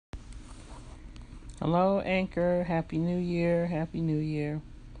Hello, Anchor. Happy New Year. Happy New Year.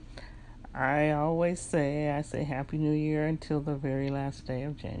 I say Happy New Year until the very last day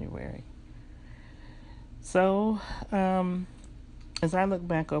of January. So, um, as I look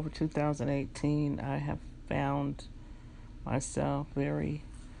back over 2018, I have found myself very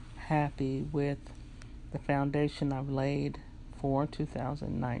happy with the foundation I've laid for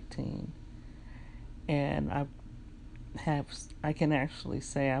 2019. And I can actually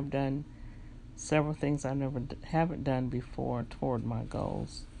say I've done several things I never haven't done before toward my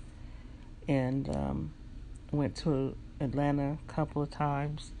goals. And went to Atlanta a couple of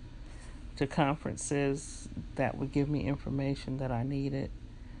times to conferences that would give me information that I needed.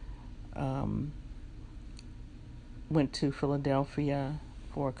 Um, went to Philadelphia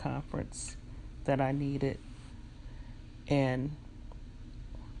for a conference that I needed, and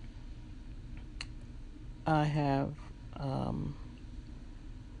I have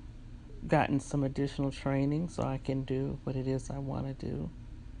gotten some additional training so I can do what it is I want to do,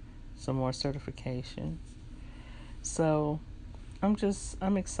 some more certification. So I'm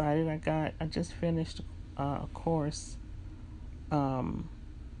excited. I just finished a course um,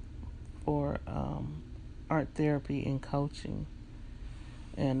 for art therapy and coaching,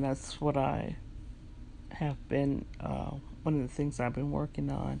 and that's what I have been. One of the things I've been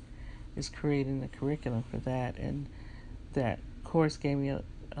working on is creating the curriculum for that, and that course gave me a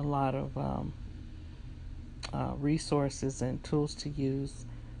lot of resources and tools to use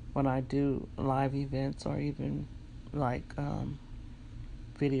when I do live events or even like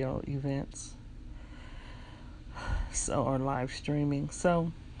video events, so or live streaming.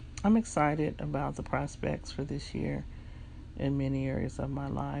 So I'm excited about the prospects for this year in many areas of my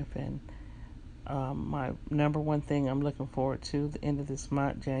life. And my number one thing I'm looking forward to the end of this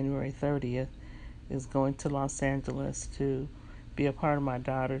month, January 30th, is going to Los Angeles to be a part of my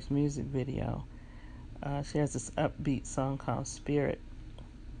daughter's music video. She has this upbeat song called Spirit,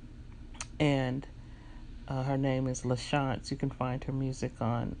 and her name is LaChance. You can find her music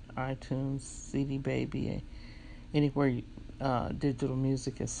on iTunes, CD Baby, anywhere digital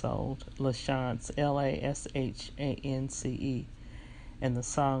music is sold. LaChance, LaShance, and the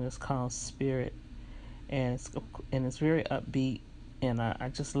song is called Spirit, and it's very upbeat, and I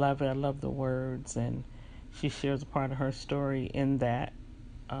just love it. I love the words, and she shares a part of her story in that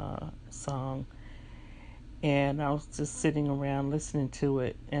song. And I was just sitting around listening to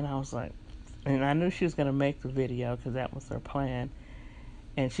it, and I was like, and I knew she was going to make the video because that was her plan.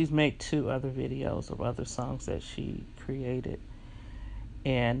 And she's made two other videos of other songs that she created.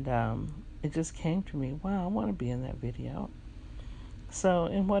 And it just came to me, wow, I want to be in that video. So,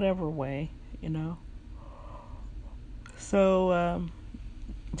 in whatever way, you know. So,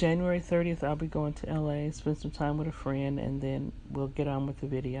 January 30th, I'll be going to LA, spend some time with a friend, and then we'll get on with the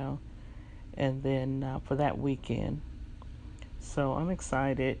video. And then for that weekend. So, I'm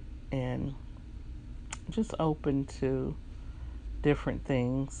excited and just open to different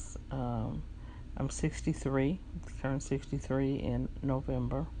things. I'm 63, turned 63 in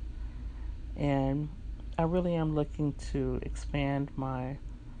November, and I really am looking to expand my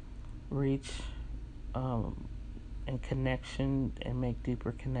reach and connection and make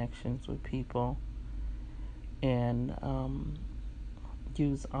deeper connections with people, and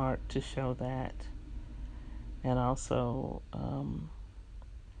use art to show that, and also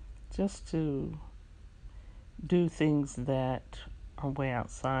just to do things that are way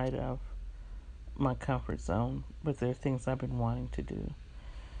outside of my comfort zone, but they're things I've been wanting to do.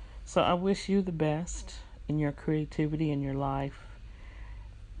 So I wish you the best in your creativity in your life,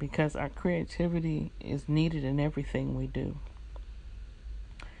 because our creativity is needed in everything we do.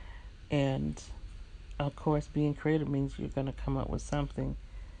 And of course, being creative means you're going to come up with something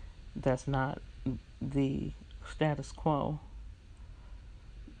that's not the status quo.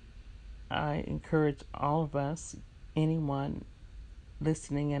 I encourage all of us, anyone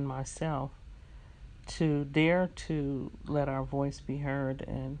listening and myself, to dare to let our voice be heard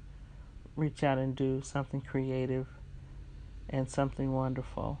and reach out and do something creative and something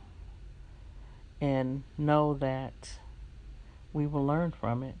wonderful. And know that we will learn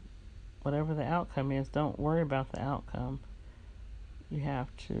from it. Whatever the outcome is, don't worry about the outcome. You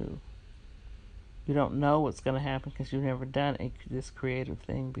don't know what's going to happen because you've never done this creative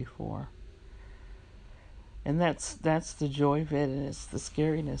thing before. And that's the joy of it, and it's the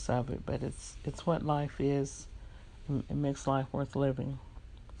scariness of it, but it's what life is. It makes life worth living.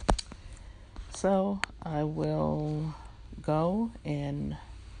 So I will go, and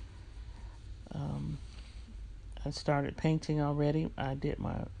I started painting already. I did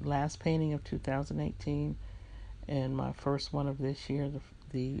my last painting of 2018 and my first one of this year.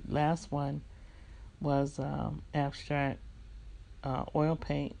 The last one was abstract oil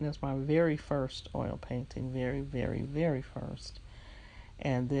paint. That's my very first oil painting, very, very, very first.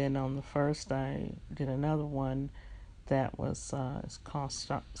 And then on the first, I did another one that was it's called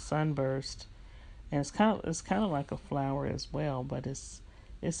Sunburst, and it's kind of like a flower as well, but it's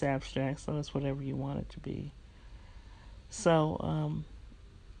abstract, so it's whatever you want it to be. So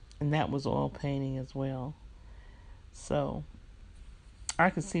and that was oil painting as well. So I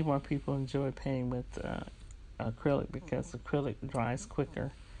can see why people enjoy painting with acrylic, because acrylic dries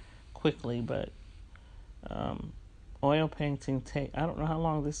quickly, but oil painting I don't know how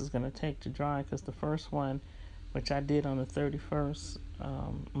long this is going to take to dry, because the first one, which I did on the 31st,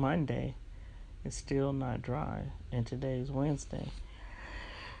 Monday, is still not dry, and today's Wednesday.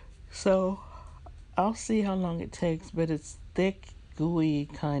 So I'll see how long it takes, but it's thick, gooey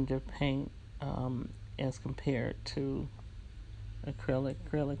kind of paint as compared to acrylic.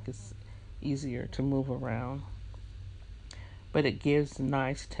 Acrylic is easier to move around, but it gives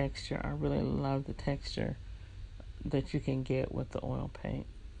nice texture. I really love the texture that you can get with the oil paint.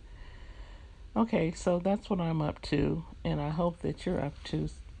 Okay, so that's what I'm up to, and I hope that you're up to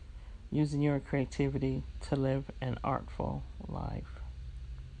using your creativity to live an artful life.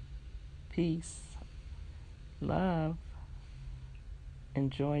 Peace, love,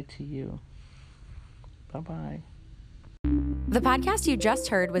 and joy to you. Bye-bye. The podcast you just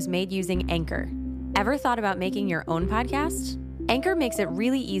heard was made using Anchor. Ever thought about making your own podcast? Anchor makes it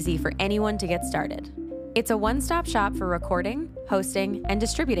really easy for anyone to get started. It's a one-stop shop for recording, hosting, and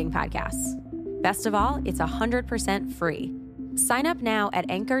distributing podcasts. Best of all, it's 100% free. Sign up now at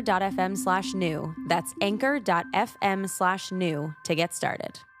anchor.fm/new. That's anchor.fm/new to get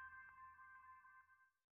started.